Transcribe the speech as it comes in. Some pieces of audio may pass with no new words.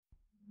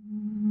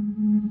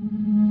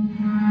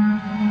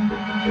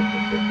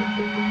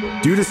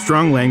Due to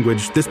strong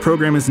language, this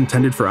program is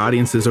intended for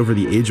audiences over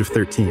the age of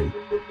 13.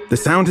 The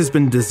sound has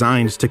been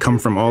designed to come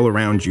from all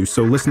around you,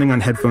 so listening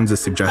on headphones is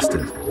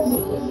suggested.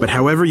 But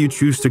however you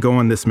choose to go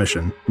on this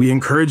mission, we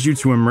encourage you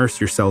to immerse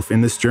yourself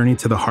in this journey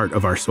to the heart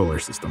of our solar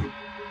system.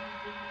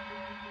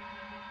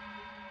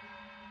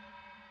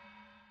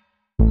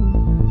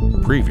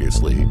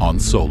 Previously on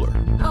Solar.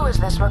 Who is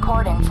this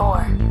recording for?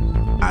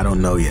 I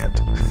don't know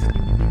yet.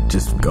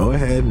 Just go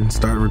ahead and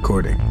start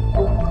recording.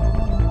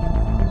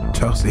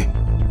 Chelsea.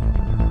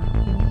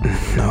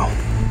 No.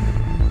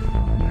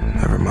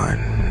 Never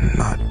mind.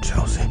 Not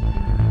Chelsea.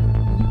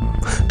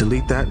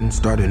 Delete that and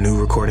start a new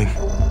recording.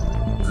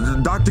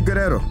 Dr.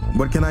 Guerrero,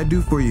 what can I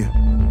do for you?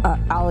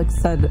 Alex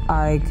said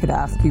I could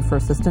ask you for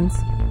assistance.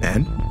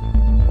 And?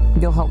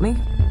 You'll help me?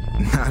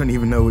 I don't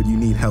even know what you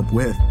need help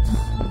with.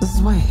 This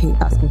is why I hate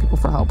asking people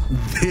for help.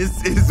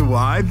 This is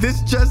why?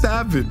 This just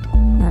happened.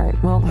 All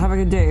right, well, have a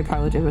good day,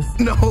 Pilot Davis.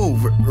 No,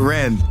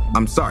 Ren.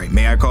 I'm sorry.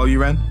 May I call you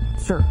Ren?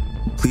 Sure.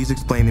 Please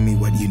explain to me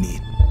what you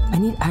need. I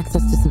need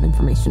access to some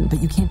information,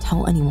 but you can't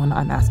tell anyone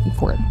I'm asking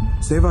for it.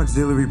 Save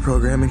auxiliary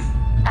programming.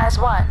 As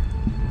what?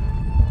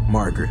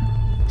 Margaret.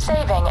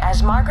 Saving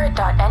as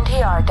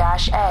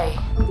Margaret.NTR-A.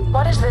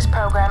 What is this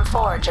program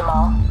for,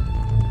 Jamal?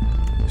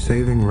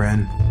 Saving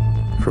Ren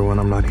for when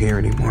I'm not here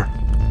anymore.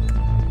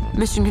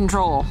 Mission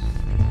Control.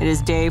 It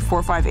is day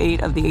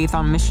 458 of the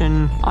Aethon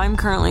mission. I'm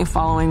currently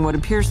following what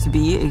appears to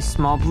be a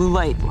small blue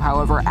light.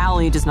 However,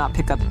 Allie does not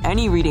pick up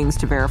any readings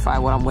to verify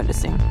what I'm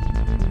witnessing.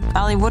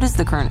 Allie, what is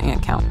the current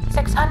ant count?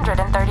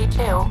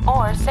 632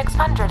 or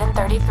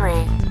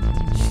 633.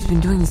 She's been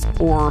doing this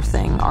OR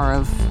thing,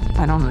 Arav.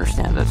 I don't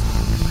understand it.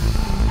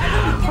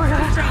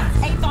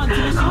 Aethon to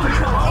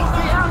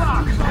Mission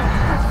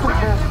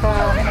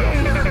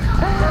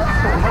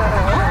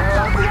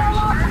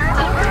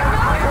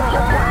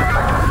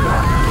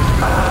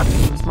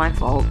It was my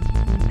fault.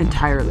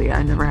 Entirely.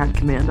 I never had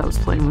command. I was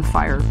playing with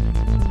fire.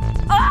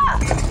 Ah!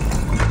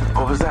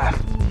 What was that?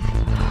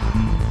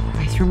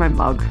 I threw my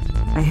mug.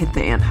 I hit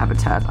the ant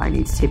habitat. I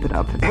need to tape it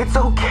up. It's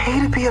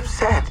okay to be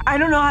upset. I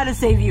don't know how to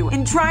save you.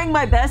 In trying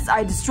my best,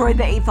 I destroyed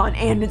the Aethon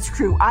and its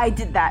crew. I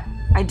did that.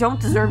 I don't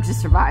deserve to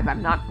survive.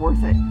 I'm not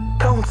worth it.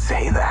 Don't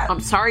say that.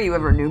 I'm sorry you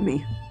ever knew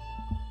me.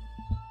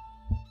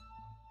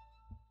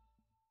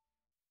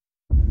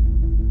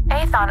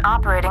 Aethon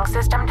operating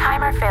system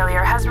timer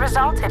failure has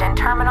resulted in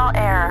terminal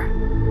error.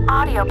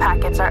 Audio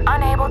packets are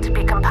unable to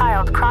be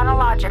compiled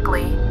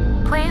chronologically.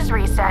 Please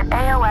reset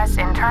AOS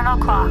internal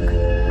clock.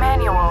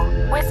 Manual,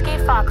 Whiskey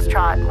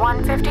Foxtrot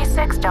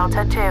 156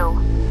 Delta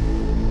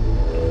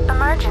 2.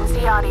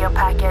 Emergency audio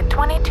packet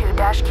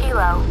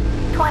 22-Kilo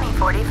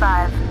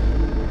 2045.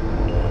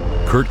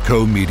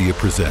 Kurtco Media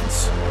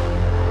presents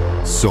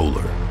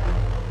Solar.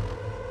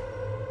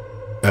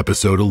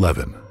 Episode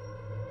 11.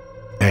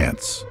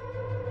 Ants.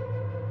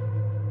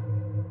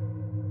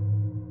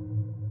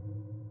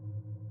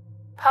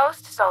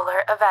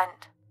 Post-solar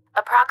event.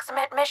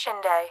 Approximate mission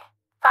day.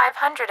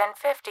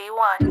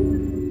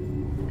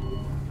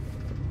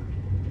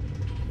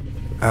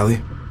 551.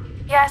 Allie,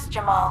 Yes,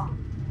 Jamal.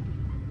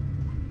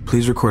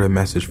 please record a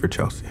message for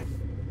Chelsea.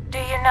 Do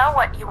you know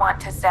what you want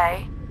to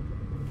say?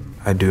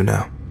 I do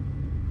now.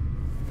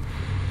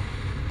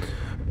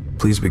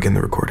 Please begin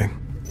the recording.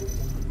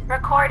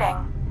 Recording.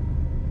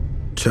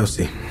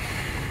 Chelsea,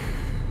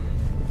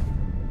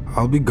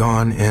 I'll be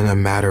gone in a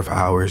matter of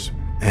hours,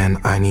 and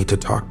I need to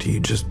talk to you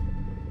just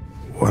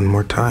one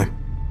more time.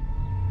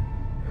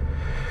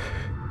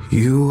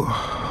 You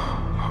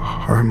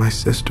are my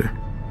sister.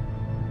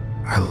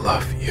 I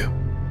love you.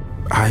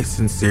 I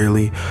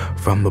sincerely,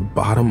 from the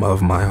bottom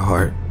of my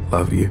heart,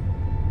 love you.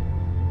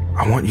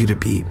 I want you to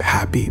be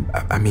happy.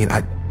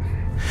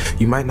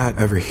 You might not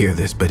ever hear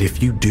this, but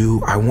if you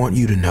do, I want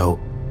you to know,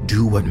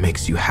 do what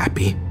makes you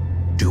happy.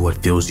 Do what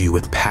fills you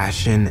with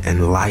passion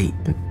and light.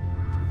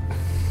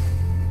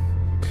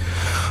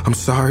 I'm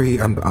sorry.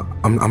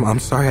 I'm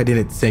sorry I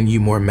didn't send you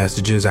more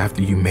messages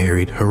after you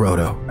married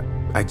Hiroto.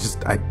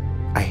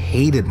 I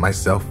hated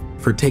myself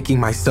for taking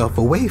myself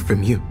away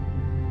from you.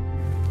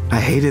 I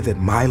hated that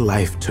my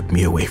life took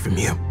me away from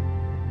you.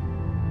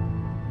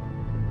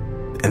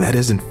 And that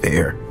isn't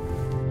fair.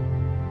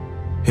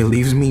 It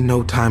leaves me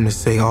no time to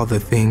say all the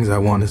things I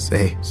want to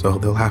say, so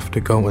they'll have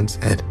to go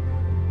unsaid.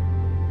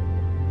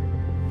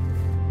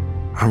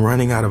 I'm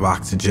running out of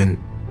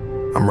oxygen.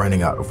 I'm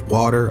running out of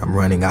water. I'm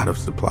running out of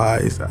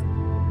supplies.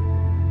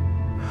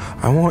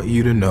 I want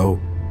you to know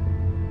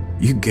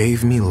you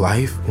gave me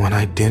life when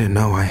I didn't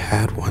know I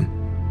had one.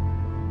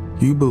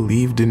 You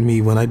believed in me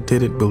when I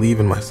didn't believe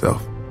in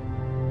myself.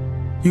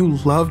 You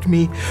loved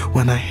me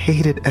when I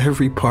hated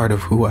every part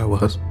of who I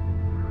was.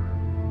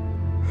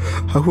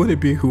 I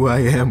wouldn't be who I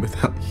am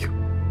without you.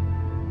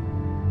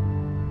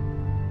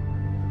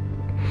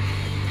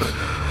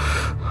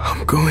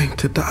 I'm going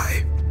to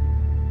die.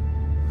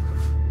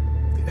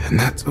 And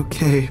that's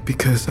okay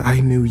because I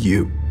knew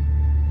you.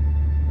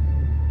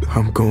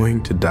 I'm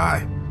going to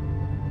die.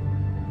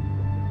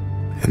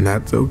 And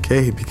that's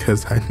okay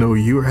because I know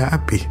you're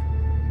happy.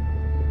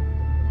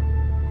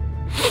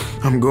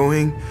 I'm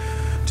going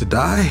to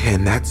die,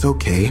 and that's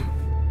okay.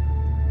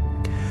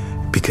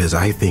 Because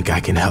I think I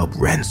can help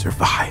Ren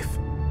survive.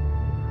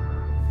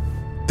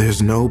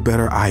 There's no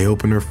better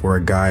eye-opener for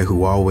a guy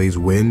who always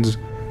wins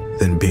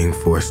than being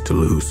forced to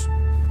lose.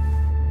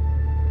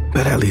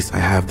 But at least I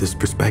have this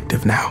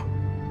perspective now.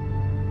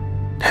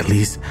 At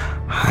least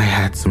I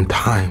had some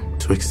time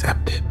to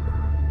accept it.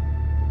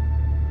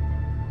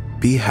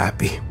 Be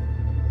happy.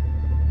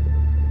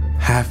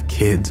 Have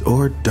kids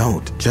or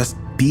don't. Just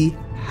be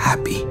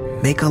happy.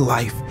 Make a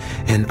life.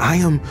 And I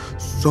am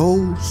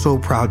so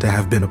proud to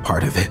have been a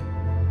part of it.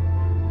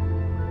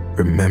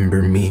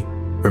 Remember me.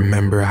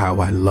 Remember how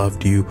I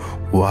loved you,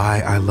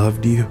 why I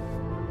loved you.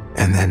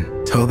 And then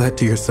tell that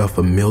to yourself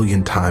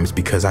 1,000,000 times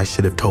because I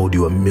should have told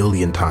you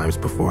 1,000,000 times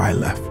before I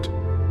left.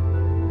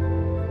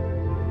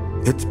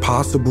 It's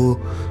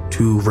possible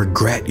to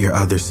regret your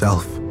other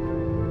self,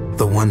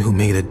 the one who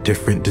made a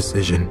different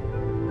decision.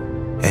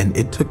 And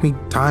it took me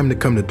time to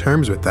come to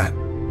terms with that.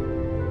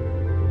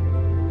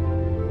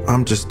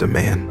 I'm just a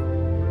man.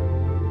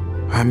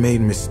 I made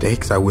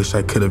mistakes. I wish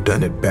I could have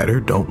done it better,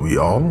 don't we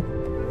all?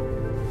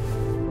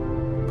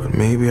 But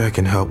maybe I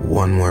can help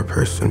one more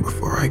person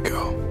before I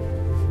go.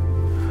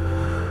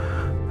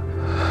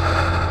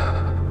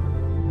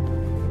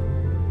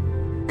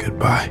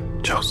 Goodbye,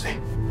 Chelsea.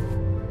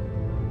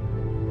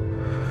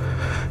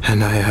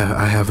 And I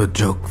have a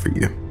joke for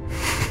you,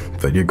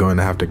 but you're going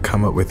to have to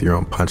come up with your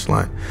own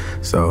punchline.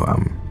 So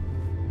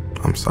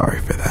I'm sorry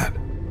for that.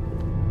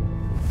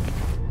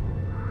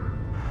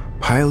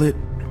 Pilot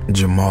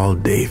Jamal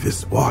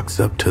Davis walks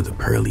up to the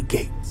pearly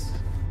gates.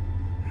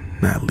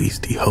 At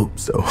least he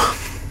hopes so.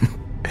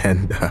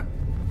 And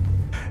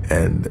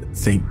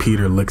St.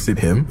 Peter looks at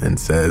him and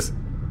says,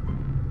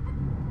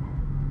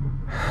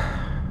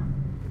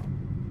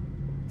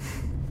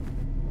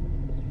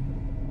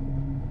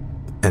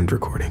 end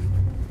recording.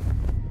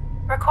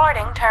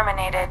 Recording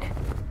terminated.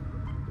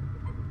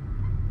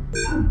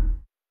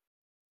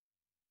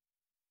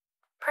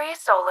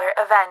 Pre-solar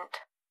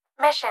event.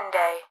 Mission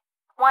day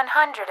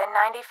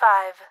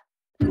 195.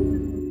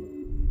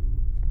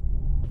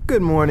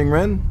 Good morning,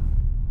 Ren.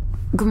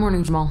 Good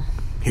morning, Jamal.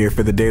 Here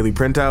for the daily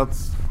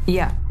printouts?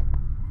 Yeah.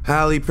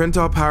 Hallie, print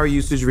all power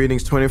usage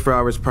readings 24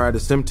 hours prior to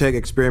Simtech,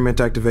 experiment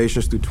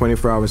activations through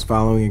 24 hours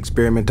following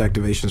experiment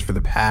activations for the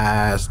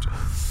past,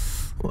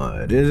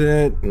 what is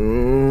it,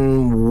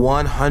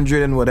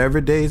 100 and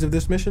whatever days of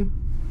this mission?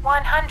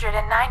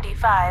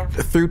 195.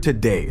 Through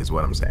today is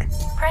what I'm saying.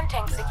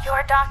 Printing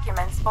secure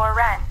documents for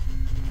Ren.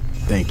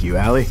 Thank you,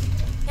 Hallie.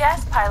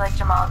 Yes, Pilot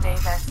Jamal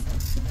Davis.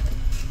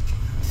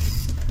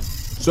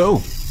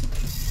 So,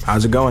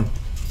 how's it going?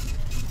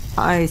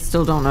 I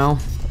still don't know.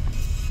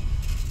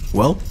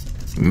 Well,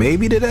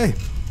 maybe today.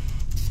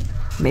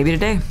 Maybe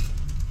today.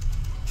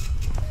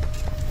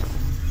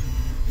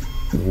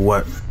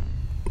 What?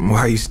 Why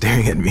are you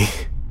staring at me?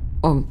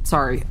 Oh,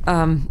 sorry.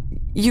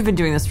 You've been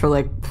doing this for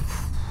like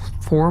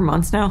 4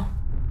 months now?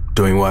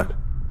 Doing what?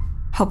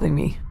 Helping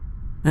me.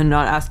 And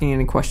not asking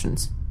any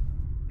questions.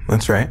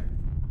 That's right.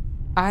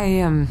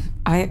 I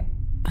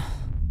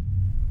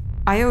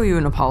owe you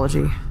an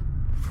apology.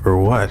 For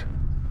what?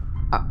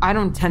 I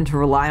don't tend to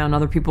rely on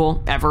other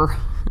people, ever.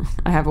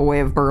 I have a way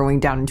of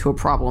burrowing down into a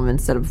problem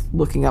instead of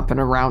looking up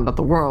and around at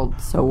the world,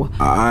 so...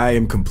 I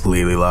am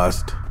completely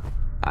lost.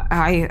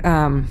 I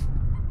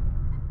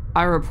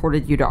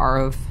reported you to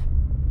Arav.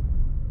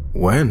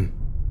 When?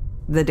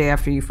 The day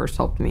after you first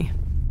helped me.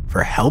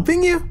 For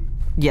helping you?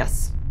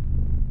 Yes.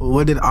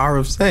 What did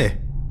Arav say?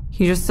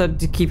 He just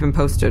said to keep him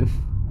posted.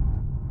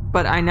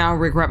 But I now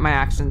regret my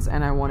actions,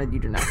 and I wanted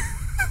you to know.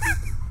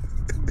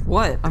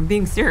 What? I'm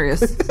being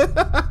serious.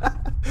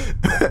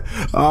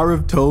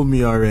 Arav told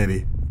me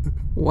already.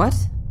 What?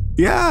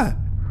 Yeah.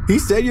 He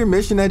said your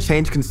mission had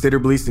changed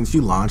considerably since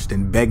you launched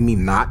and begged me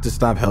not to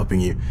stop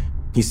helping you.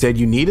 He said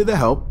you needed the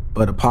help,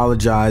 but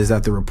apologized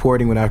that the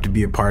reporting would have to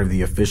be a part of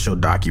the official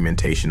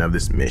documentation of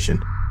this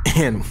mission.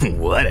 And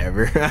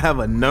whatever. I have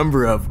a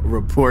number of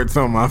reports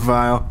on my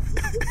file.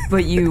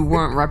 But you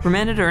weren't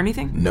reprimanded or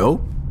anything?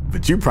 No,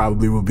 but you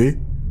probably will be.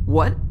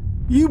 What?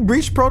 You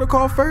breached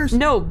protocol first.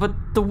 No, but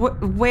the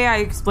way I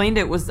explained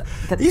it was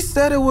that... You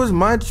said it was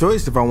my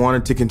choice if I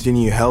wanted to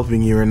continue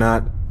helping you or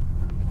not.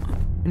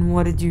 And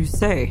what did you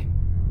say?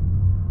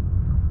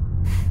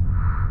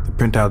 The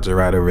printouts are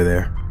right over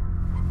there.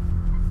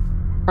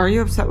 Are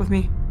you upset with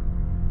me?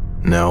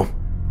 No.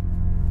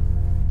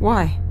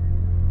 Why?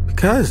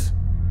 Because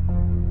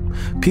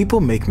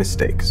people make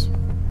mistakes.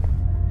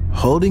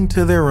 Holding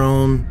to their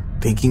own,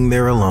 thinking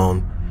they're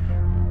alone.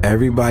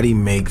 Everybody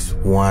makes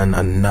one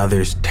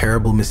another's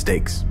terrible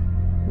mistakes.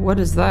 What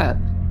is that?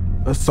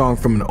 A song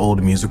from an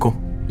old musical.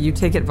 You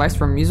take advice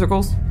from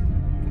musicals?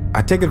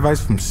 I take advice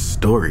from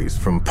stories,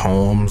 from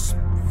poems,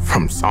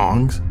 from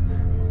songs.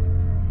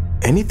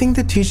 Anything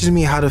that teaches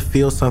me how to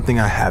feel something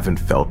I haven't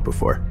felt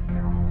before.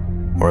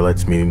 Or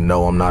lets me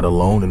know I'm not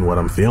alone in what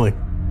I'm feeling.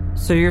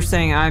 So you're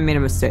saying I made a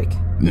mistake?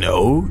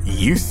 No,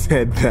 you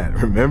said that,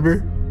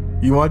 remember?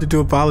 You wanted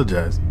to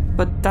apologize.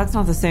 But that's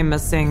not the same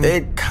as saying...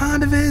 It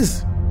kind of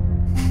is.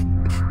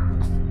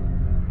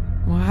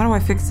 Well, how do I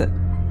fix it?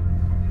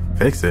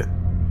 fix it.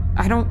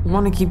 I don't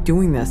want to keep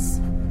doing this.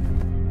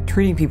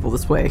 Treating people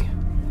this way.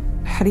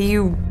 How do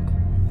you...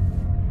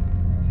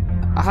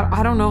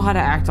 I don't know how to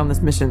act on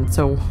this mission,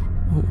 so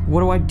what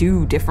do I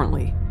do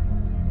differently?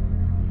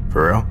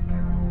 For real?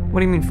 What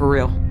do you mean for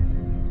real?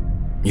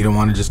 You don't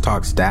want to just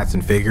talk stats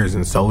and figures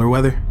and solar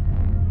weather?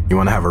 You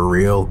want to have a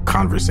real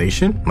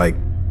conversation? Like,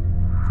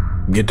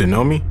 get to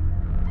know me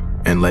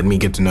and let me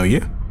get to know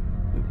you?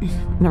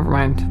 Never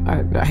mind.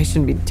 I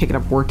shouldn't be taking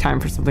up work time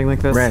for something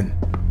like this. Ren,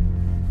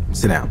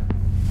 sit down.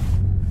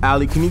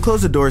 Allie, can you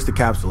close the doors to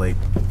Capsule 8?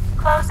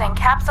 Closing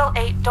Capsule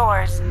 8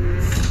 doors.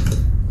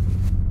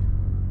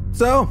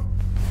 So,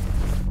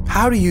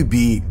 how do you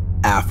be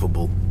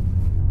affable,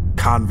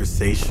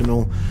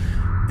 conversational,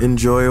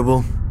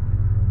 enjoyable?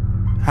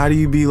 How do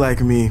you be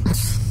like me?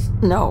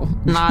 No,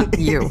 not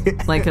you.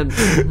 Like a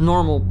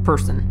normal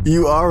person.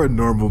 You are a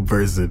normal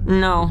person.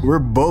 No. We're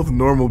both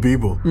normal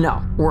people.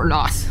 No, we're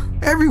not.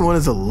 Everyone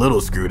is a little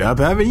screwed up,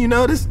 haven't you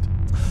noticed?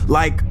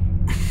 Like,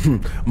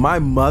 my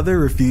mother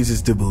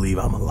refuses to believe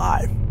I'm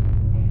alive.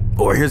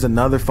 Or here's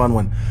another fun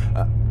one.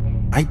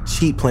 I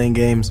cheat playing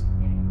games.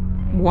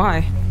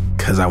 Why?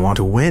 Because I want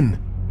to win.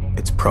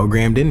 It's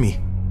programmed in me.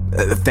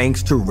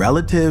 Thanks to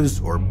relatives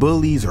or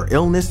bullies or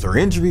illness or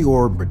injury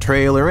or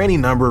betrayal or any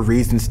number of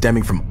reasons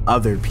stemming from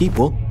other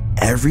people,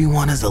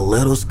 everyone is a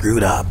little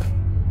screwed up.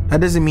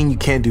 That doesn't mean you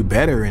can't do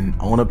better and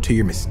own up to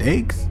your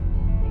mistakes.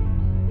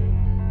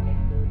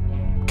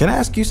 Can I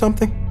ask you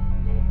something?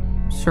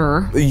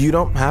 Sure. You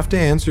don't have to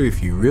answer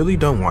if you really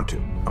don't want to.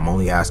 I'm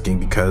only asking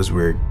because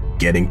we're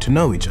getting to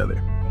know each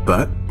other.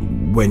 But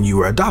when you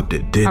were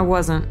adopted, I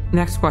wasn't.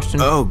 Next question.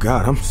 Oh,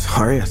 God, I'm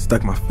sorry. I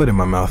stuck my foot in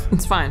my mouth.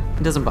 It's fine.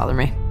 It doesn't bother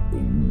me.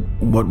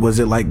 What was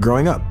it like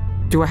growing up?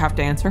 Do I have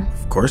to answer?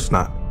 Of course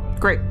not.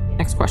 Great.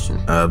 Next question.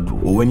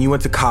 When you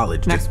went to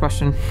college. Next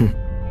question.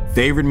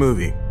 Favorite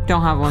movie?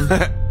 Don't have one.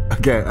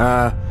 Okay,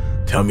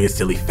 tell me a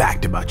silly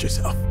fact about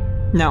yourself.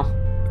 No.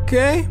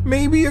 Okay,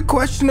 maybe a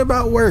question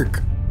about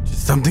work.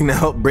 Just something to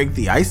help break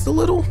the ice a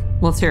little?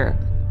 Let's hear it.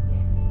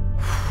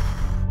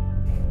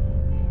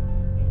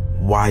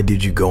 Why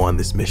did you go on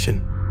this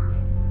mission?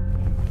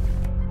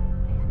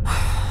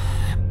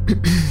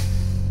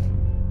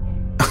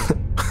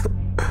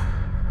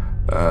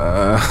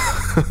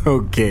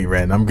 Okay,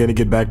 Ren, I'm gonna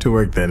get back to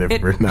work then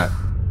if we're not.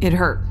 It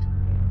hurt.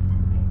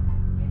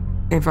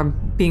 If I'm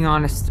being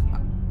honest,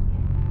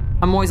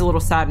 I'm always a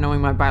little sad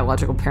knowing my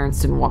biological parents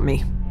didn't want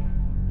me.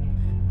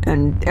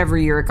 And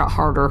every year it got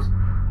harder,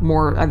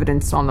 more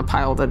evidence on the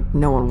pile that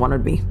no one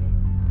wanted me.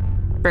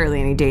 Barely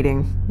any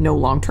dating, no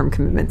long-term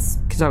commitments,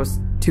 because I was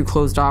too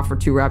closed off or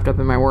too wrapped up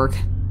in my work.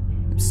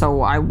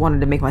 So I wanted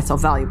to make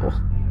myself valuable.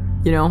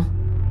 You know?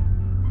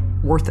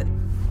 Worth it.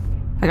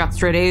 I got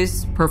straight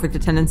A's, perfect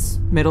attendance,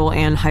 middle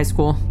and high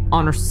school,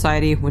 honor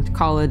society, went to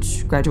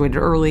college, graduated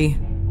early,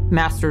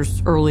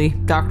 master's early,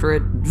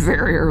 doctorate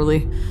very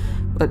early,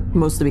 but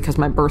mostly because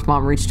my birth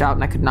mom reached out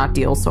and I could not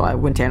deal, so I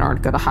went to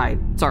Antarctica to hide.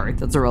 Sorry,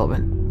 that's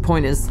irrelevant.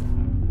 Point is,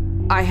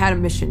 I had a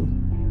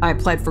mission. I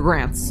applied for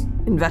grants,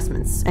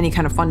 investments, any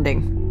kind of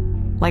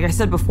funding. Like I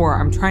said before,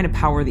 I'm trying to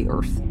power the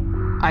Earth.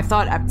 I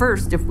thought at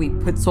first if we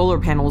put solar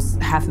panels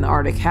half in the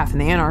Arctic, half in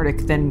the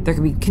Antarctic, then there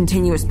could be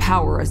continuous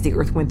power as the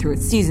Earth went through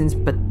its seasons,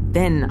 but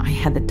then I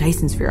had the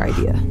Dyson Sphere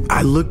idea.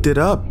 I looked it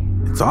up.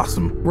 It's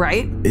awesome.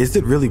 Right? Is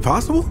it really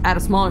possible? At a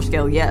smaller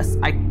scale, yes.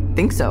 I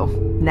think so.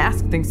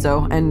 NASC thinks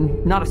so,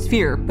 and not a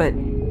sphere, but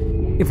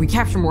if we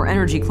capture more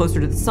energy closer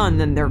to the sun,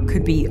 then there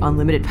could be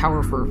unlimited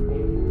power for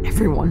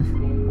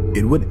everyone.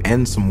 It would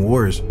end some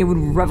wars. It would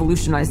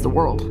revolutionize the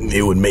world.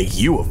 It would make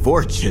you a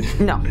fortune.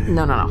 No.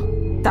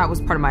 That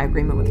was part of my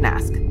agreement with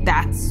NASC.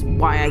 That's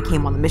why I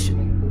came on the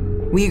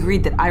mission. We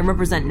agreed that I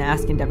represent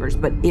NASC endeavors,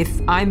 but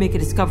if I make a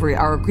discovery,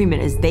 our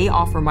agreement is they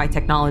offer my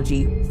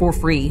technology for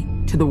free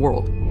to the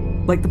world.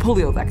 Like the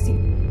polio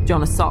vaccine.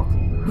 Jonas Salk.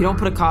 You don't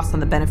put a cost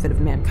on the benefit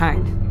of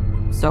mankind.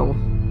 So,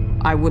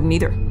 I wouldn't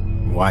either.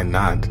 Why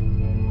not?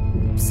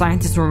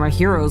 Scientists were my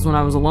heroes when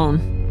I was alone.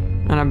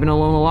 And I've been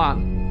alone a lot.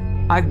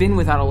 I've been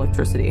without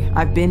electricity.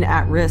 I've been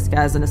at risk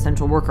as an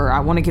essential worker. I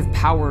want to give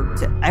power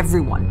to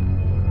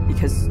everyone.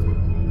 Because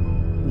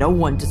no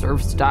one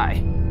deserves to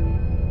die.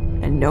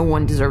 And no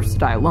one deserves to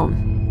die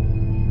alone.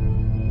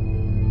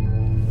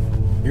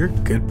 You're a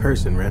good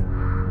person, Ren.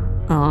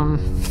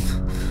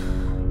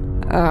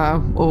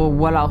 Well,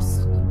 what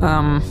else?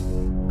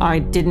 I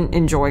didn't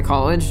enjoy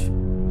college.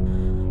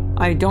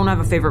 I don't have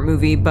a favorite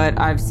movie, but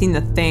I've seen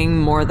The Thing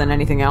more than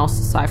anything else.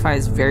 Sci-fi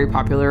is very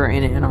popular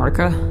in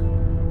Antarctica.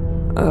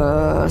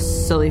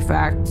 Silly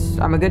fact,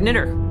 I'm a good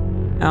knitter.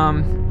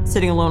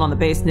 Sitting alone on the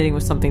base, knitting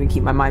was something to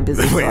keep my mind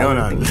busy. Wait, hold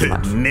on.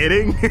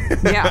 Knitting?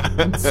 Yeah,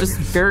 it's just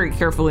very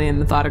carefully and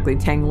methodically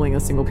tangling a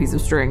single piece of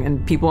string,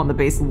 and people on the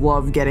base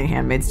love getting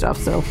handmade stuff,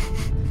 so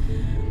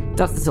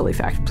that's the silly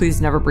fact.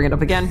 Please never bring it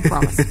up again,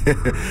 promise.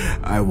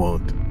 I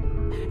won't.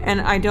 And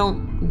I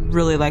don't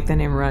really like the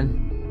name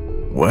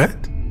Ren. What?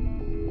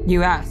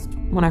 You asked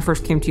when I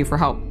first came to you for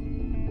help.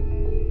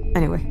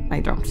 Anyway, I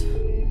don't.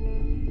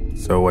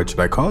 So what should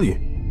I call you?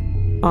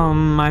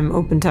 I'm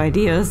open to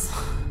ideas.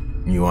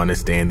 You want to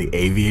stay in the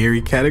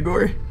aviary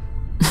category?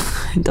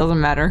 It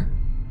doesn't matter.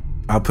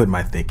 I'll put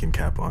my thinking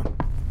cap on.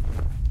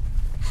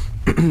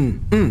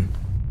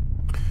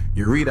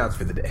 Your readouts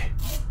for the day.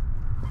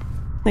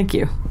 Thank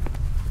you.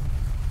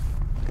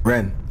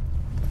 Ren,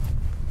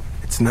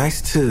 it's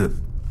nice to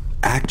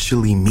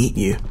actually meet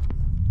you.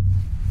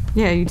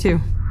 Yeah, you too.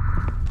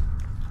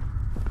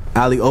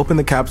 Allie, open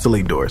the Capsule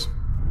 8 doors.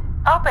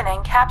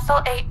 Opening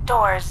Capsule 8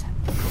 doors.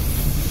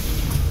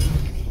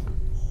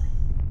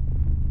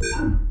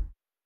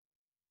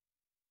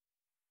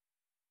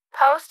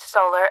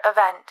 Post-solar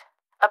event.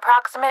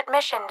 Approximate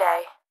mission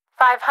day.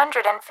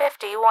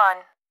 551.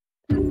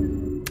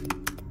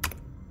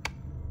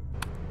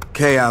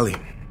 Okay, Allie.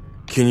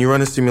 Can you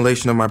run a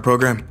simulation of my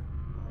program?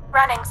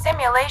 Running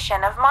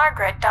simulation of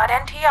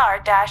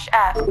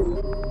Margaret.ntr-F.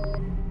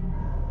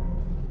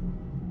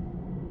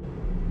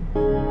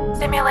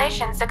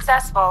 Simulation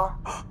successful.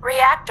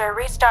 Reactor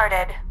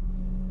restarted.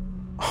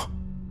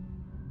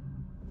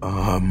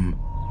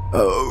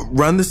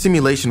 Run the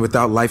simulation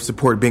without life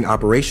support being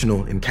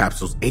operational in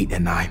capsules 8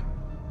 and 9.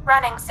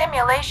 Running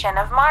simulation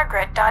of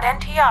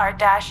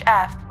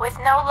Margaret.ntr-F with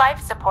no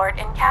life support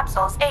in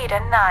capsules 8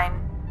 and 9.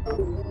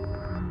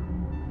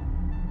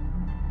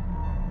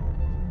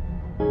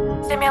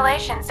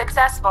 Simulation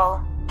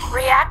successful.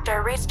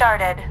 Reactor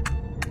restarted.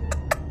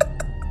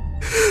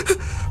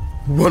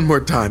 One more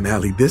time,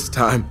 Allie. This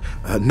time,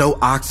 no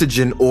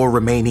oxygen or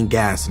remaining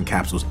gas in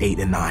capsules 8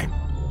 and 9.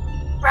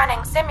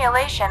 Running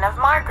simulation of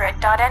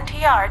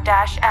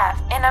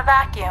Margaret.ntr-F in a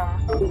vacuum.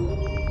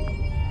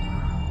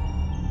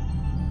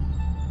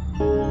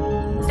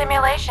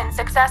 Simulation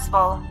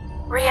successful.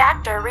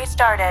 Reactor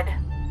restarted.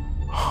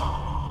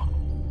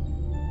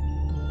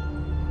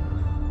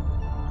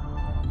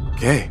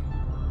 Okay.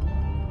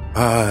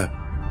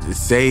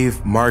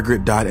 Save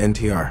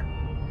Margaret.ntr.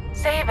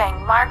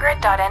 Saving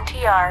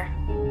Margaret.ntr.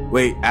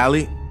 Wait,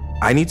 Allie,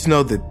 I need to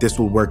know that this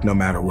will work no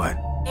matter what.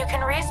 You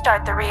can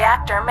restart the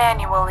reactor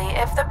manually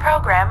if the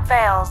program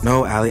fails.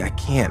 No, Allie, I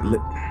can't.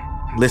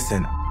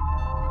 Listen.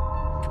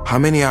 How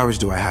many hours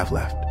do I have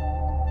left?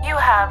 You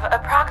have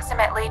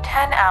approximately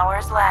 10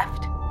 hours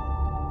left.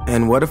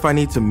 And what if I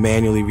need to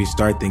manually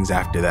restart things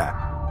after that?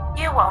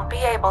 You won't be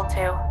able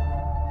to.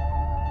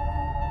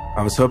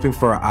 I was hoping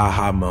for an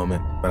aha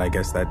moment, but I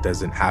guess that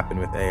doesn't happen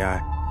with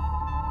AI.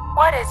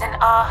 What is an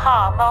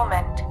aha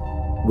moment?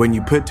 When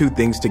you put two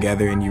things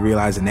together and you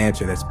realize an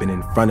answer that's been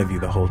in front of you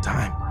the whole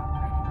time.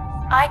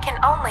 I can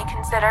only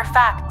consider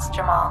facts,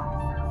 Jamal.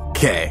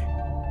 Okay.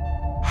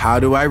 How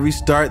do I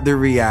restart the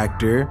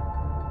reactor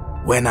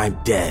when I'm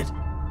dead?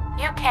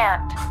 You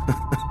can't.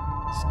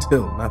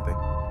 Still nothing.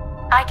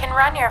 I can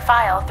run your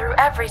file through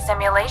every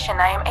simulation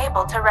I am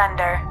able to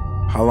render.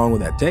 How long will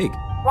that take?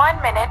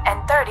 1 minute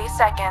and 30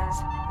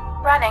 seconds.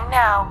 Running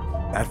now.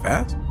 That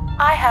fast?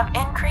 I have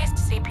increased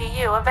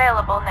CPU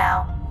available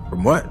now.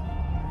 From what?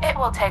 It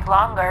will take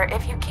longer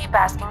if you keep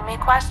asking me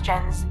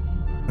questions.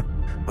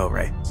 Oh,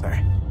 right.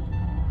 Sorry.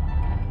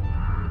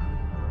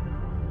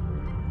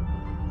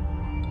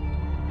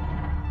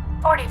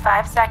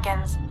 "45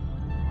 seconds.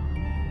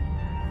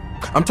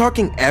 I'm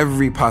talking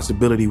every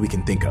possibility we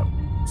can think of.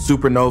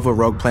 Supernova,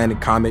 rogue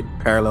planet, comet,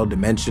 parallel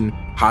dimension,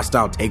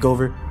 hostile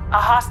takeover. A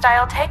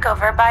hostile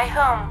takeover by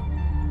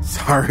whom?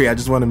 Sorry, I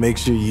just want to make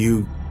sure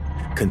you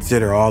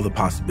consider all the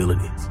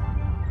possibilities.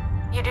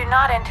 You do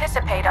not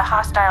anticipate a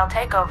hostile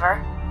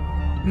takeover.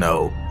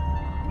 No.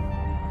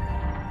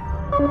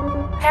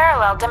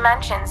 Parallel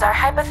dimensions are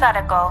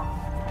hypothetical.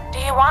 Do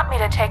you want me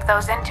to take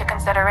those into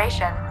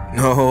consideration?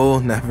 No,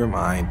 never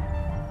mind.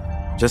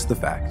 Just the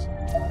facts.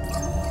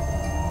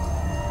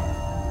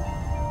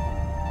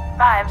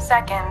 5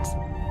 seconds.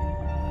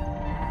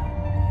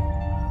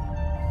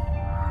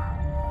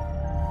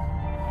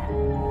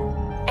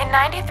 In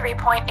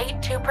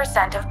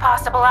 93.82% of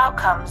possible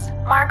outcomes,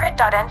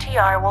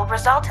 Margaret.ntr will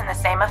result in the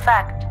same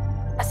effect.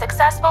 A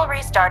successful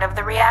restart of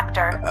the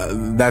reactor.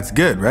 That's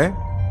good, right?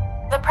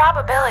 The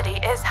probability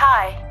is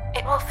high.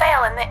 It will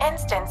fail in the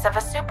instance of a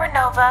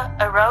supernova,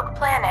 a rogue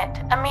planet,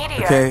 a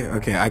meteor.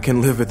 Okay, I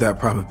can live with that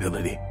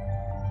probability.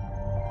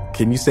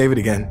 Can you save it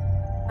again?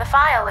 The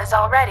file is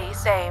already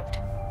saved.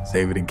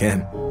 Save it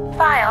again.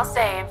 File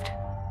saved.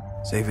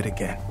 Save it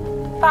again.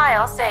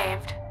 File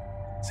saved.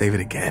 Save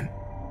it again.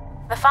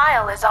 The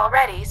file is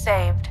already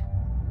saved.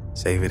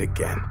 Save it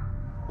again.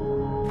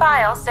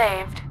 File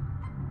saved.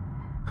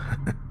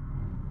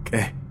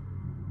 Okay.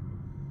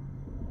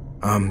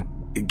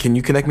 Can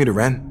you connect me to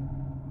Ren?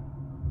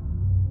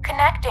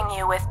 Connecting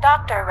you with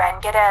Dr. Ren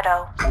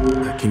Guerrero.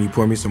 Can you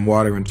pour me some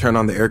water and turn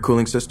on the air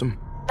cooling system?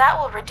 That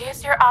will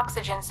reduce your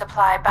oxygen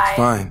supply by... It's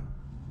fine.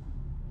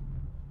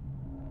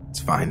 It's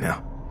fine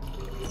now.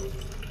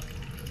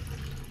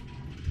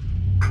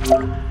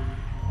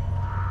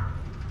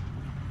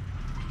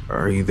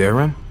 Are you there,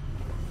 Ren?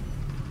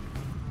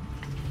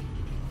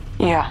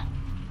 Yeah.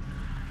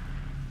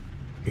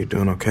 You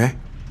doing okay?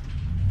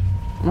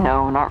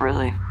 No, not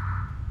really.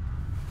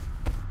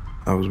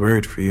 I was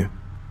worried for you.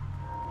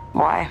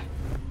 Why?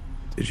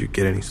 Did you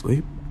get any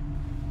sleep?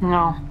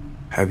 No.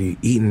 Have you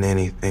eaten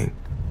anything?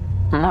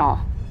 No.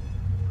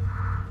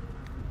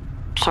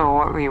 So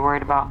what were you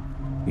worried about?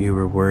 You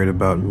were worried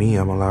about me.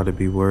 I'm allowed to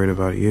be worried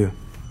about you.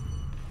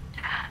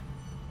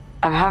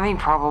 I'm having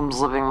problems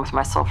living with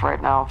myself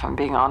right now, if I'm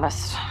being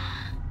honest.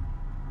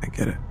 I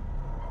get it.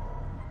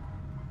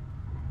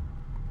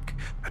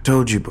 I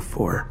told you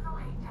before.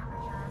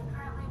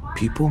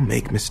 People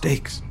make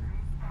mistakes.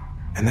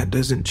 And that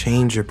doesn't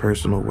change your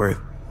personal worth,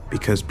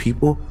 because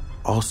people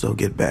also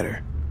get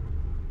better.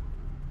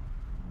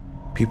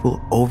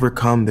 People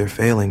overcome their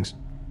failings.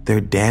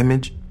 Their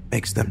damage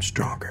makes them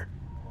stronger.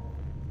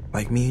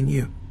 Like me and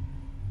you.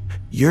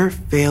 Your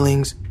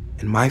failings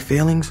and my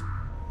failings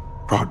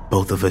brought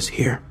both of us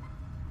here.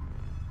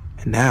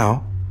 And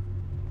now,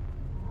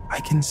 I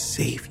can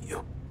save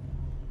you.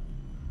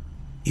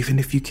 Even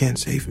if you can't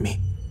save me.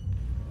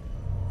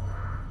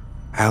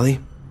 Allie,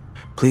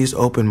 please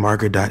open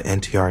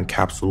Margaret.ntr in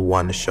Capsule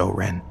 1 to show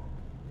Ren.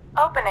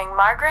 Opening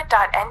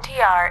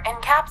Margaret.ntr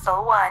in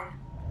Capsule 1.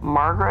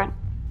 Margaret?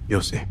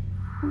 You'll see.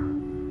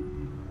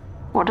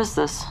 What is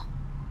this?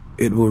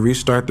 It will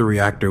restart the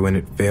reactor when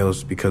it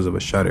fails because of a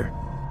shutter.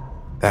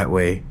 That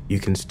way, you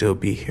can still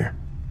be here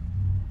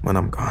when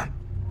I'm gone.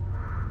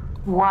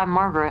 Why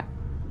Margaret?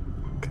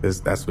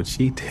 Because that's what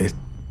she did.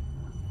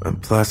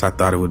 And plus, I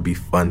thought it would be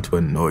fun to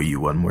annoy you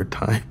one more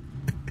time.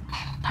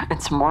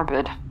 It's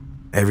morbid.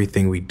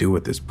 Everything we do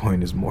at this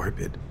point is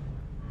morbid.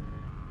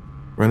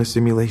 Run a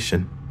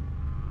simulation.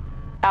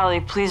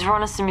 Allie, please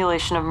run a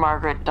simulation of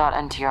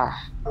Margaret.ntr.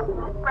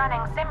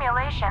 Running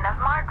simulation of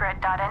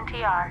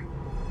Margaret.ntr.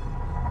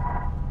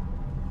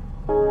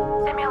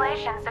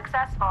 Simulation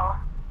successful.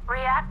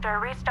 Reactor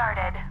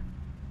restarted.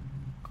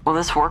 Will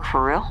this work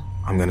for real?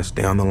 I'm gonna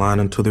stay on the line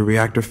until the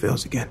reactor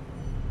fails again.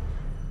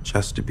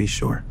 Just to be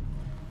sure.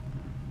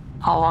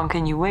 How long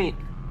can you wait?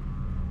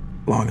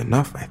 Long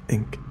enough, I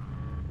think.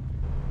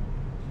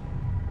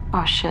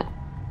 Oh, shit.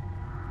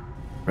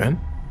 Ren?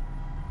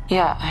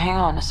 Yeah, hang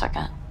on a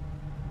second.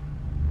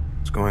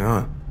 What's going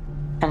on?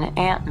 An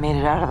ant made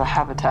it out of the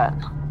habitat.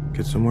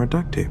 Get some more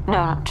duct tape.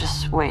 No,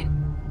 just wait.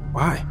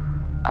 Why?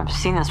 I've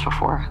seen this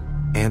before.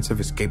 Ants have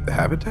escaped the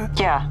habitat?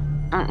 Yeah.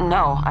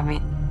 No, I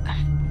mean...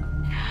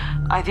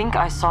 I think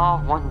I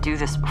saw one do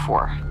this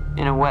before,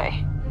 in a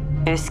way.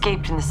 It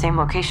escaped in the same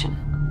location.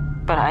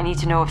 But I need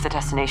to know if the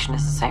destination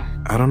is the same.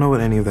 I don't know what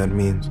any of that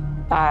means.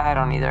 I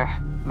don't either.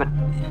 But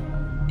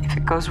if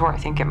it goes where I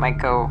think it might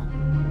go...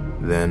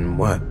 Then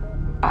what?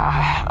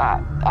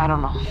 I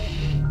don't know.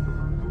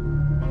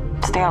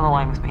 Stay on the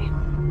line with me.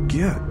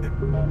 Yeah,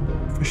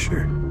 for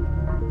sure.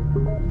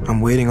 I'm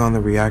waiting on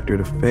the reactor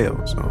to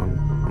fail, so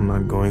I'm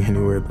not going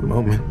anywhere at the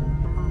moment.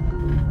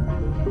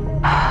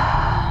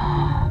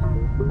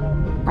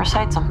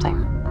 Recite something.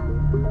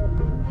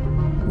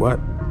 What?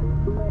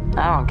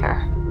 I don't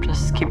care.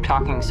 Just keep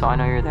talking so I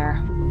know you're there.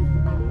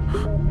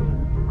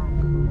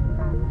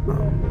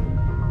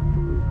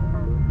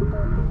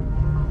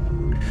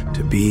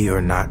 To be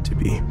or not to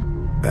be?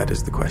 That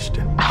is the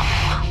question.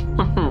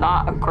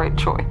 Not a great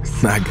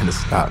choice. Not gonna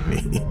stop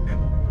me.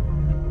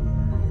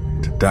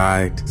 To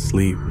die, to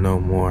sleep no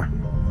more.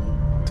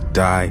 To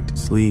die, to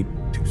sleep,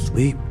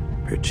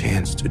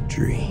 perchance to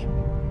dream.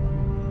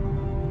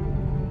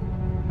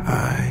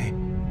 Aye,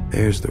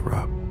 there's the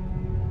rub.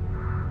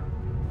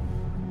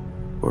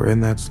 For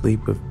in that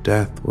sleep of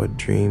death, what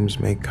dreams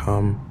may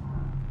come.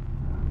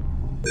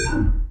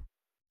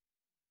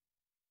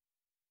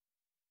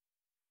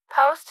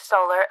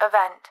 Post-solar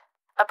event.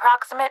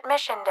 Approximate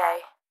mission day.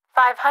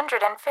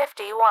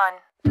 551.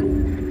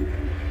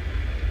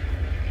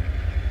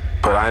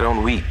 But I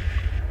don't weep.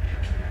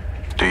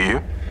 Do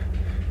you?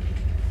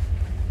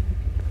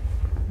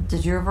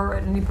 Did you ever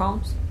write any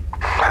poems?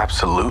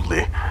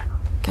 Absolutely.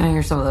 Can I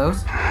hear some of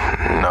those?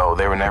 No,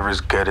 they were never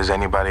as good as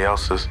anybody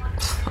else's.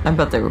 I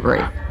bet they were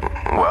great.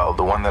 Well,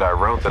 the one that I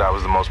wrote that I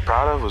was the most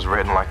proud of was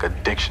written like a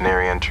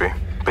dictionary entry.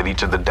 But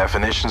each of the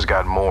definitions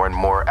got more and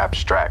more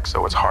abstract,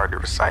 so it's hard to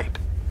recite.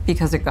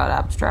 Because it got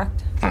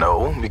abstract?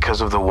 No,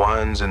 because of the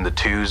ones and the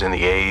twos and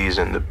the A's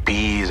and the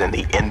B's and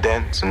the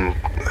indents and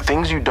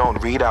things you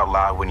don't read out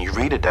loud when you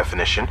read a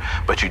definition,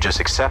 but you just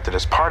accept it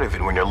as part of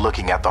it when you're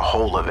looking at the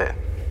whole of it.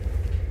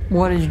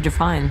 What did you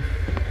define?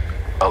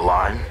 A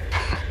line?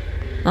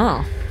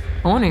 Oh,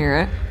 I want to hear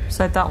it.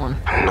 Recite that one.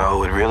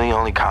 No, it really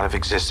only kind of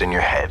exists in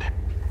your head.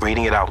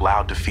 Reading it out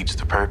loud defeats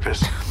the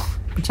purpose.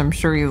 Which I'm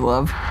sure you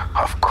love.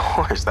 Of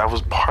course, that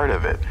was part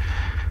of it.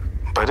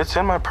 But it's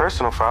in my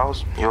personal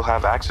files. You'll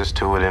have access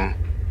to it in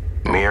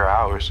mere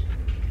hours.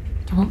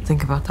 Don't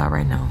think about that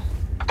right now.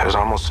 There's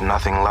almost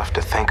nothing left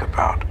to think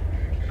about.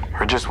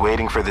 We're just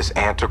waiting for this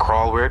ant to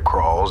crawl where it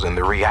crawls and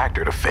the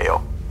reactor to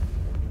fail.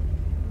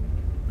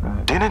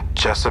 Didn't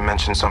Jessa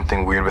mention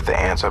something weird with the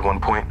ants at one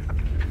point?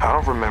 I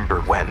don't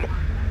remember when.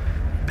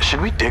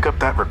 Should we dig up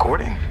that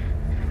recording?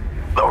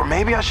 Or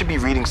maybe I should be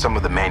reading some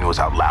of the manuals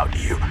out loud to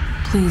you.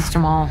 Please,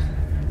 Jamal.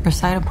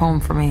 Recite a poem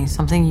for me.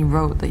 Something you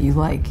wrote that you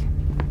like.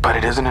 But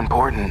it isn't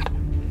important.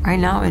 Right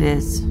now it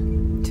is.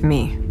 To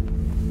me.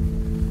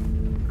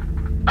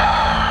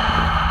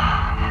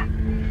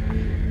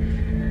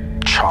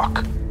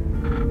 Chalk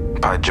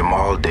by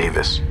Jamal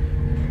Davis.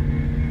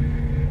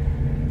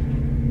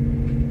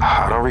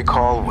 I don't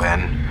recall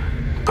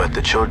when, but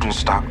the children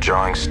stopped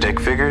drawing stick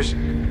figures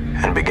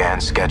and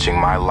began sketching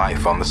my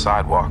life on the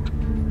sidewalk.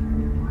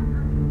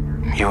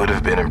 You would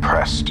have been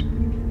impressed.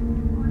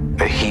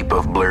 A heap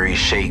of blurry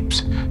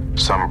shapes,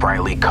 some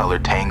brightly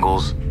colored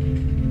tangles,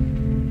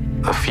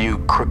 a few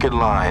crooked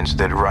lines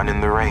that run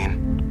in the rain.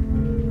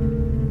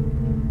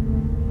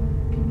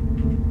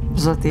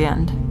 Is that the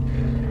end?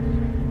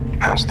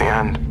 That's the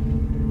end.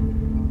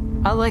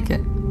 I like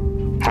it.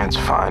 It's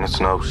fine. It's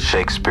no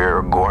Shakespeare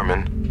or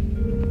Gorman.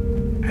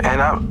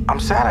 And I'm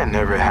sad I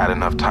never had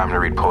enough time to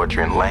read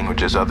poetry in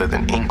languages other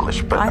than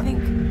English, but... I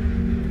think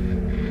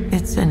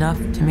it's enough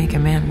to make a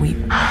man weep.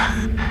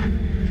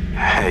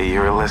 Hey, you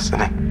were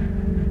listening.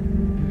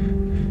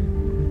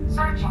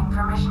 Searching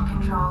for mission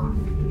control.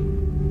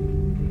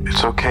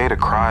 It's okay to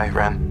cry,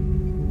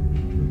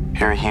 Ren.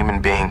 You're a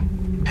human being,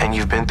 and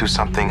you've been through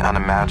something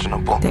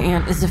unimaginable. The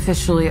ant is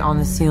officially on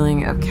the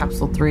ceiling of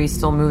Capsule 3,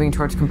 still moving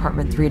towards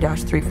compartment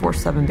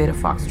 3-347 Beta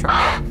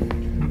Foxtrot.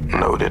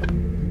 Noted.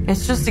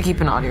 It's just to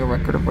keep an audio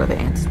record of where the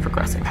ant is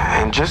progressing.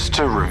 And just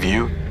to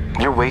review,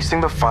 you're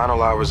wasting the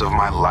final hours of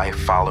my life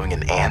following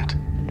an ant.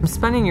 I'm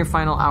spending your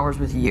final hours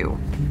with you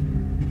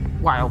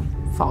while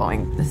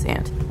following this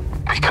ant.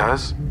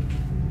 Because?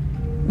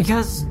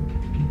 Because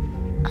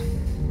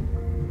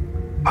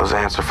Those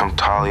ants are from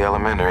Tolly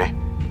Elementary.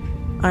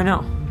 I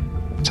know.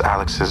 It's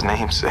Alex's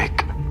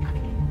namesake.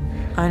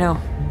 I know.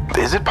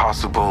 Is it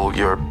possible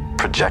you're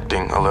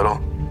projecting a little?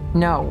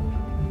 No.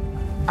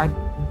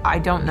 I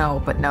don't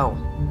know, but no.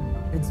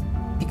 It's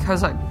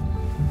because the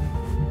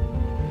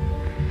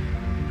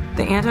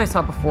ant I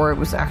saw before, it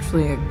was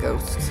actually a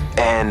ghost.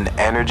 An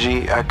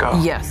energy echo?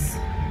 Yes,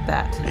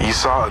 that. You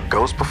saw a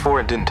ghost before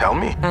and didn't tell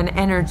me? An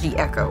energy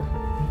echo.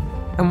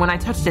 And when I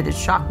touched it, it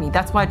shocked me.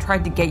 That's why I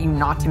tried to get you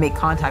not to make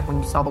contact when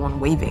you saw the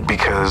one waving.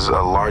 Because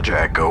a larger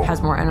echo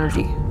has more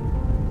energy.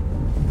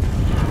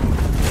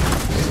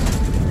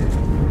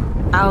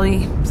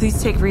 Allie,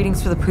 please take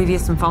readings for the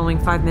previous and following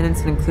 5 minutes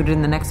and include it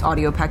in the next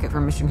audio packet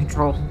for mission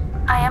control.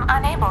 I am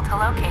unable to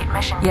locate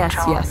mission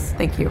control. Yes.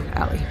 Thank you,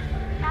 Allie.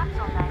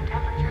 Capsule 9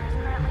 temperature is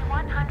currently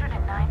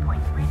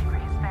 109.3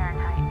 degrees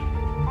Fahrenheit,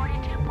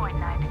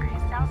 42.9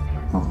 degrees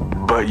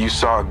Celsius. But you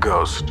saw a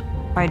ghost.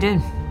 I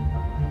did.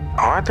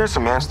 Aren't there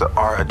some ants that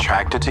are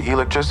attracted to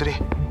electricity?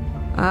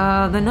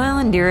 The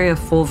Nylanderia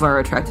fulva are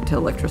attracted to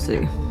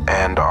electricity.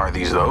 And are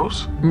these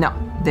those? No,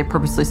 they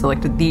purposely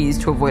selected these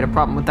to avoid a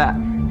problem with that.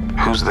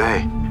 Who's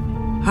they?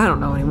 I don't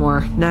know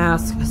anymore.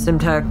 NASC,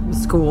 Simtech,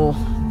 school.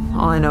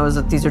 All I know is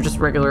that these are just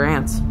regular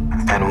ants.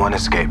 And one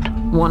escaped.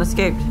 One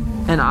escaped,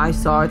 and I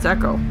saw its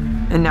echo.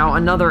 And now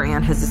another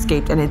ant has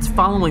escaped, and it's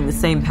following the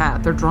same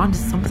path. They're drawn to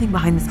something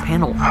behind this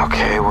panel.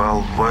 Okay,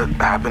 well, what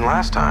happened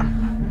last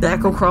time? The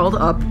echo crawled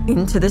up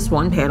into this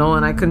one panel,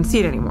 and I couldn't see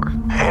it anymore.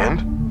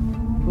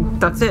 And?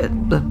 That's it.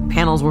 The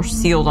panels were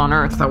sealed on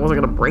Earth. I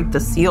wasn't going to break the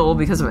seal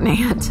because of an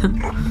ant.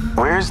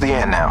 Where's the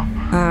ant now?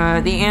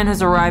 The ant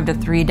has arrived at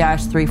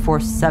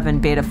 3-347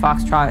 Beta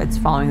Foxtrot. It's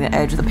following the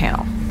edge of the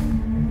panel.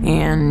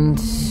 And...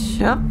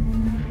 yep.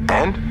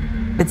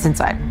 And? It's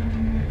inside.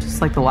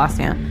 Just like the last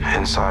ant.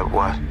 Inside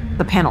what?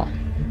 The panel.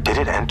 Did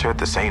it enter at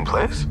the same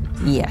place?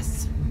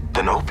 Yes.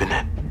 Then open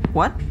it.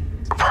 What?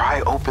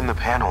 Pry open the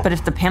panel. But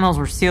if the panels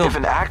were sealed... If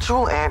an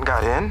actual ant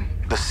got in,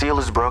 the seal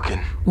is broken.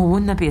 Well,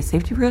 wouldn't that be a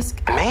safety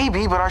risk?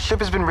 Maybe, but our ship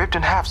has been ripped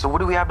in half, so what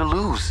do we have to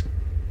lose?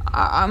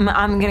 I'm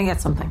gonna get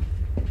something.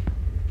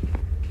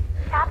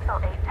 Capsule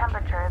 8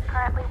 temperature is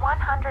currently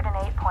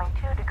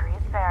 108.2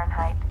 degrees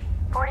Fahrenheit,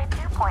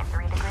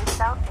 42.3 degrees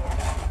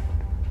Celsius.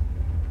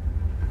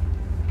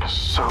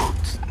 So,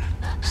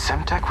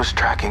 Simtech was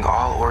tracking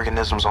all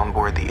organisms on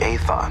board the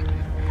Aethon,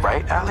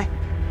 right, Allie?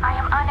 I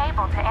am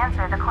unable to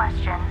answer the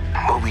question.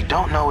 What we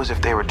don't know is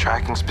if they were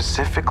tracking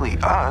specifically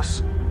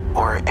us,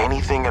 or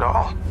anything at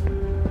all.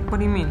 What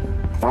do you mean?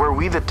 Were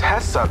we the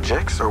test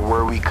subjects, or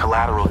were we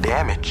collateral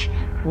damage?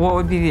 What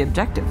would be the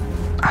objective?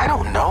 I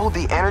don't know.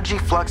 The energy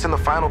flux in the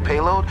final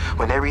payload,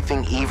 when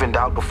everything evened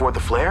out before the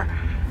flare,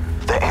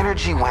 the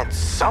energy went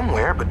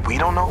somewhere, but we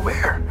don't know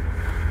where.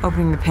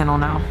 Opening the panel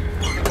now.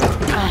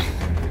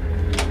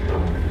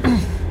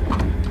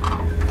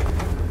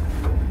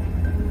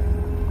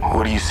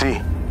 What do you see?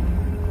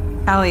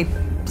 Allie,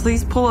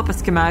 please pull up a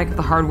schematic of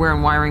the hardware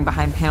and wiring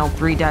behind panel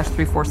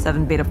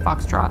 3-347 Beta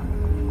Foxtrot.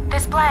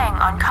 Displaying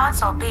on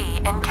console B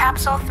in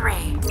Capsule 3.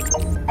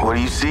 What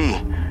do you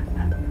see?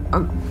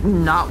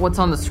 Not what's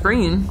on the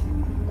screen.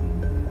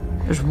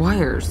 There's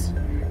wires.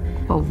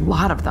 A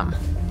lot of them.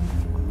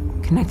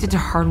 Connected to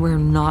hardware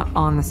not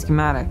on the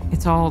schematic.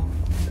 It's all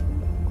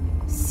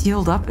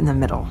sealed up in the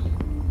middle.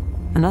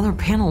 Another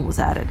panel was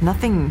added.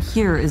 Nothing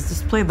here is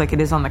displayed like it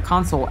is on the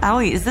console.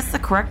 Allie, is this the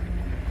correct...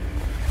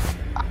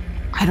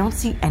 I don't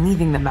see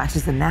anything that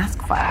matches the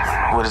NASC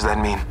files. What does that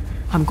mean?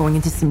 I'm going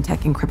into Simtech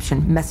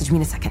encryption. Message me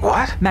in a second.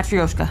 What?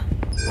 Matryoshka.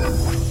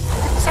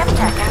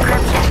 Simtech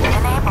encryption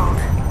enabled.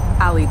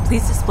 Allie,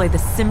 please display the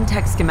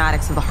Simtech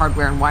schematics of the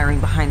hardware and wiring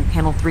behind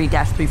panel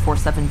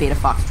 3-347 Beta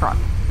Foxtrot.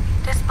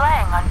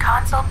 Displaying on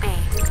console B.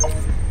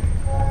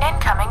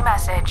 Incoming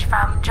message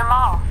from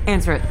Jamal.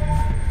 Answer it.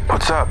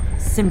 What's up?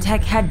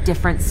 Simtech had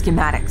different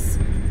schematics,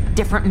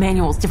 different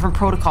manuals, different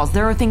protocols.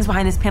 There are things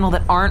behind this panel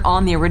that aren't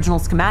on the original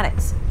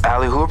schematics.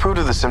 Allie, who approved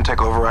of the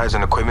Simtech overrides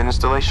and equipment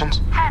installations?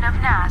 Head of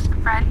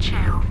NASC, Fred Chu.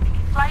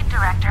 Flight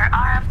Director,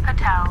 Arav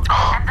Patel.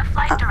 And the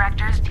Flight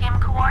Director's team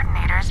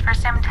coordinators for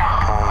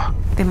Simtech.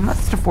 They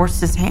must have forced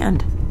his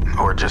hand.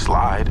 Or just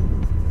lied.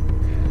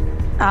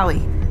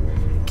 Allie,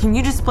 can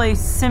you display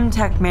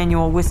Simtech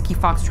manual Whiskey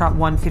Foxtrot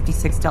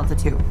 156 Delta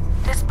 2?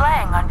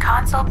 Displaying on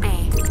console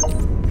B.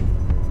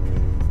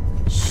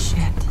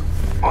 Shit.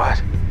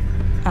 What?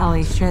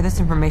 Allie, share this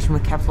information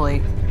with Capsule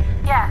 8.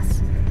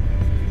 Yes.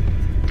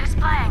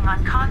 Displaying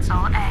on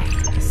console A.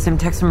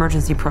 Simtech's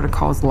emergency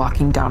protocol is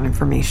locking down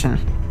information.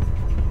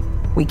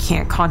 We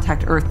can't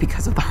contact Earth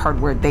because of the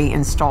hardware they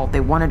installed. They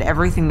wanted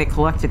everything they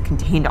collected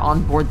contained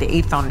on board the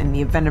Aethon in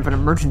the event of an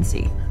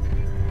emergency.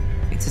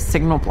 It's a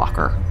signal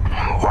blocker.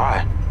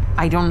 Why?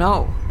 I don't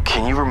know.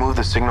 Can you remove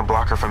the signal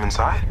blocker from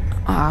inside?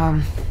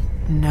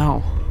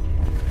 No.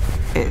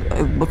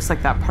 It looks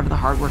like that part of the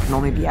hardware can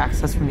only be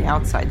accessed from the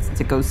outside since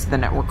it goes to the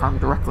network arm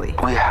directly.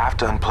 We have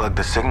to unplug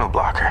the signal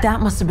blocker. That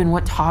must have been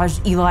what Taj,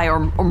 Eli, or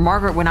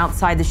Margaret went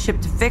outside the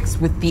ship to fix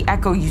with the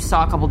Echo you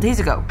saw a couple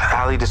days ago.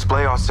 Allie,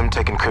 display all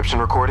Simtech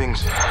encryption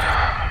recordings.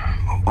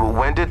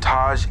 When did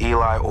Taj,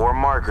 Eli, or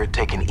Margaret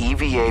take an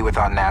EVA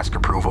without NASC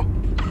approval?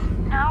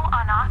 No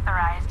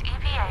unauthorized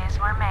EVAs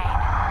were made.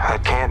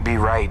 That can't be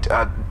right.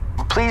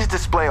 Please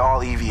display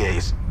all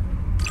EVAs.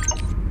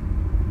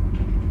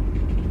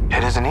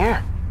 It isn't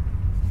here.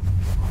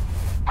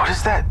 What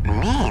does that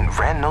mean?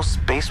 Ran no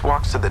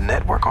spacewalks to the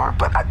network arm,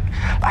 but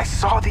I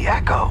saw the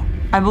Echo.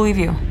 I believe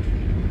you.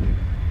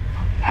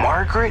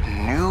 Margaret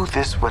knew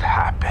this would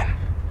happen.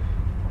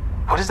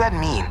 What does that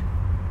mean?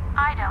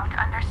 I don't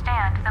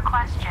understand the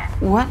question.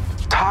 What?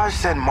 Taj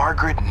said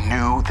Margaret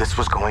knew this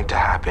was going to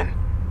happen.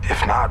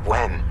 If not,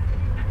 when?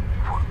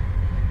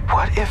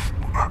 What if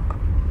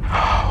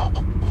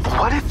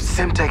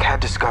Simtech had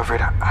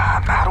discovered,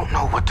 I don't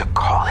know what to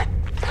call it,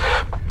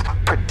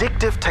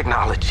 predictive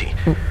technology?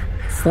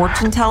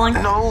 Fortune telling?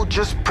 No,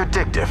 just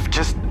predictive.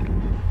 Just,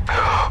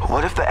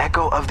 what if the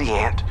echo of the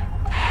ant?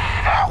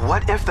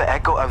 What if the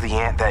echo of the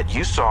ant that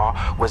you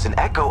saw was an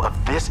echo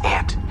of this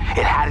ant?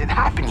 It hadn't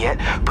happened yet,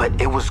 but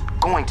it was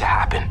going to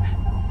happen.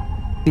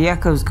 The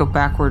echoes go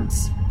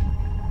backwards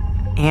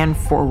and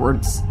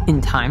forwards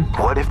in time.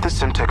 What if the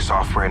Simtech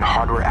software and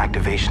hardware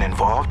activation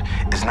involved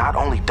is not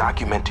only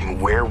documenting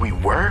where we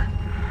were,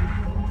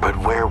 but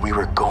where we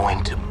were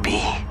going to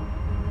be?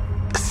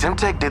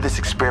 Simtech did this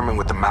experiment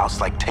with the mouse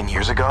like 10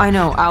 years ago. I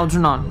know,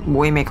 Algernon,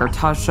 Waymaker,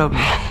 Taj showed me.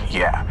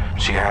 Yeah,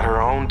 she had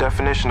her own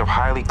definition of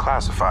highly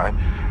classified,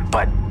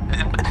 but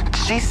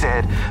she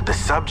said the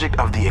subject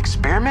of the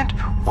experiment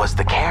was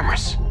the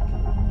cameras.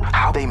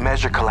 How they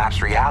measure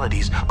collapsed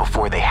realities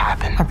before they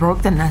happen. I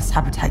broke the nest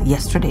habitat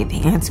yesterday.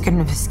 The ants couldn't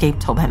have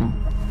escaped till then.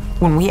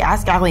 When we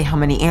ask Allie how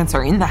many ants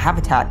are in the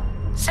habitat...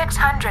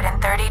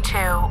 632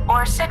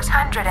 or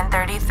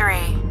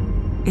 633.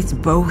 It's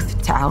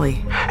both, to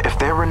Allie. If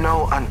there were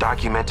no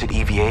undocumented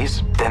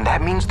EVAs, then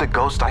that means the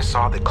ghost I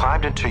saw that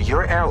climbed into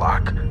your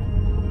airlock,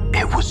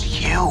 it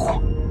was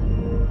you.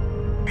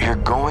 You're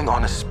going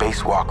on a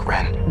spacewalk,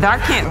 Ren.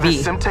 That can't be.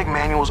 The Simtech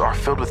manuals are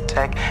filled with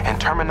tech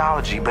and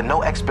terminology, but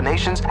no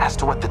explanations as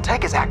to what the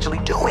tech is actually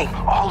doing.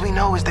 All we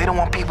know is they don't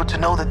want people to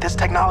know that this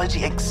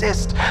technology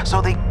exists, so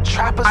they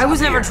trap us. I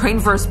was never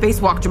trained for a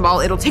spacewalk,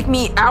 Jamal. It'll take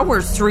me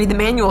hours to read the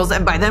manuals,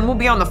 and by then we'll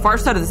be on the far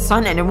side of the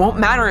sun, and it won't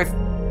matter if...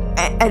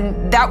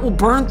 And that will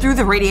burn through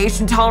the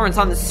radiation tolerance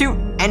on the suit.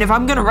 And if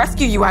I'm gonna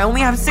rescue you, I only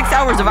have 6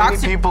 hours of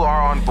oxygen. How many people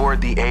are on board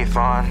the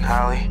Aethon,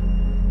 Allie?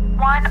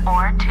 1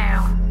 or 2.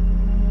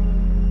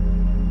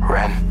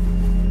 Ren,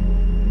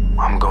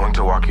 I'm going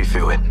to walk you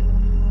through it.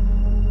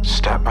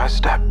 Step by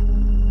step.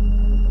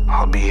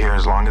 I'll be here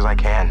as long as I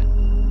can.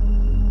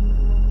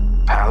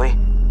 Allie?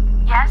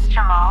 Yes,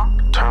 Jamal?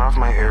 Turn off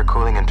my air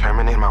cooling and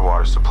terminate my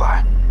water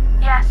supply.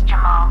 Yes,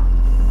 Jamal.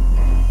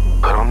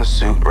 Put on the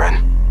suit,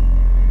 Ren.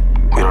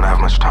 We don't have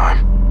much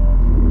time.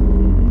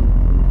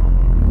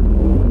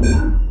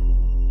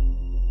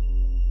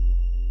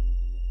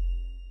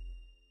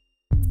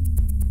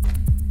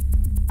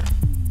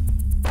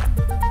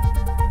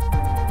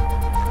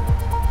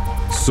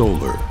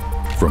 Solar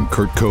from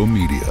Kurtco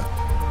Media.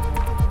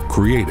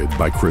 Created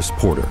by Chris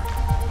Porter.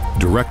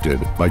 Directed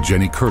by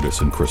Jenny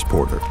Curtis and Chris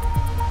Porter.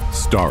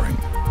 Starring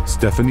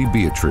Stephanie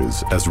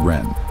Beatriz as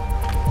Ren.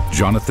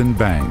 Jonathan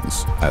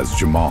Bangs as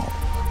Jamal.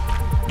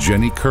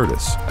 Jenny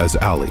Curtis as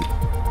Allie,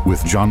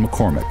 with John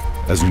McCormick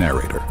as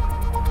narrator.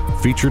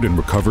 Featured in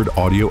Recovered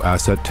Audio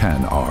Asset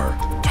 10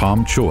 are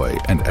Tom Choi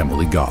and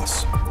Emily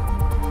Goss.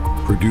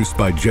 Produced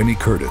by Jenny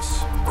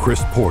Curtis,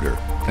 Chris Porter,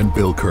 and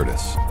Bill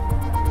Curtis.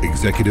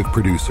 Executive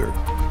producer,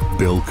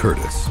 Bill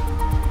Curtis.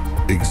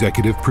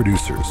 Executive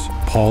producers,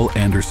 Paul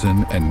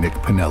Anderson and Nick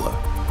Pinella.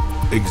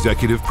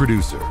 Executive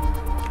producer,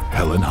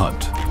 Helen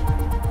Hunt.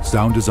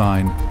 Sound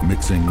design,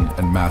 mixing,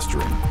 and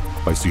mastering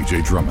by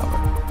CJ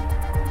Drummeller.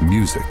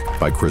 Music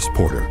by Chris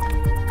Porter.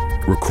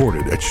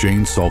 Recorded at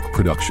Shane Salk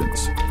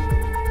Productions.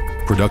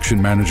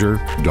 Production manager,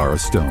 Dara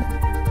Stone.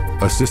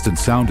 Assistant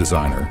sound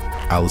designer,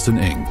 Allison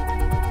Ng.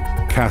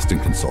 Casting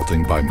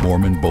consulting by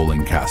Mormon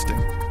Bowling Casting.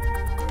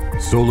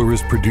 Solar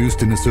is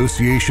produced in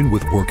association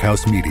with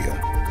Workhouse Media.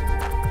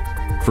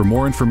 For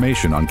more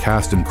information on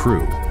cast and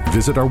crew,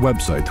 visit our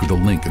website through the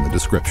link in the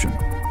description.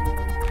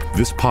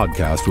 This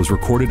podcast was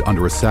recorded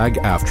under a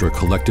SAG-AFTRA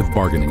collective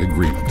bargaining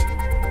agreement.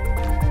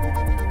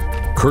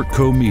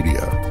 CurtCo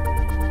Media.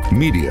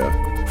 Media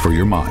for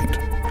your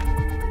mind.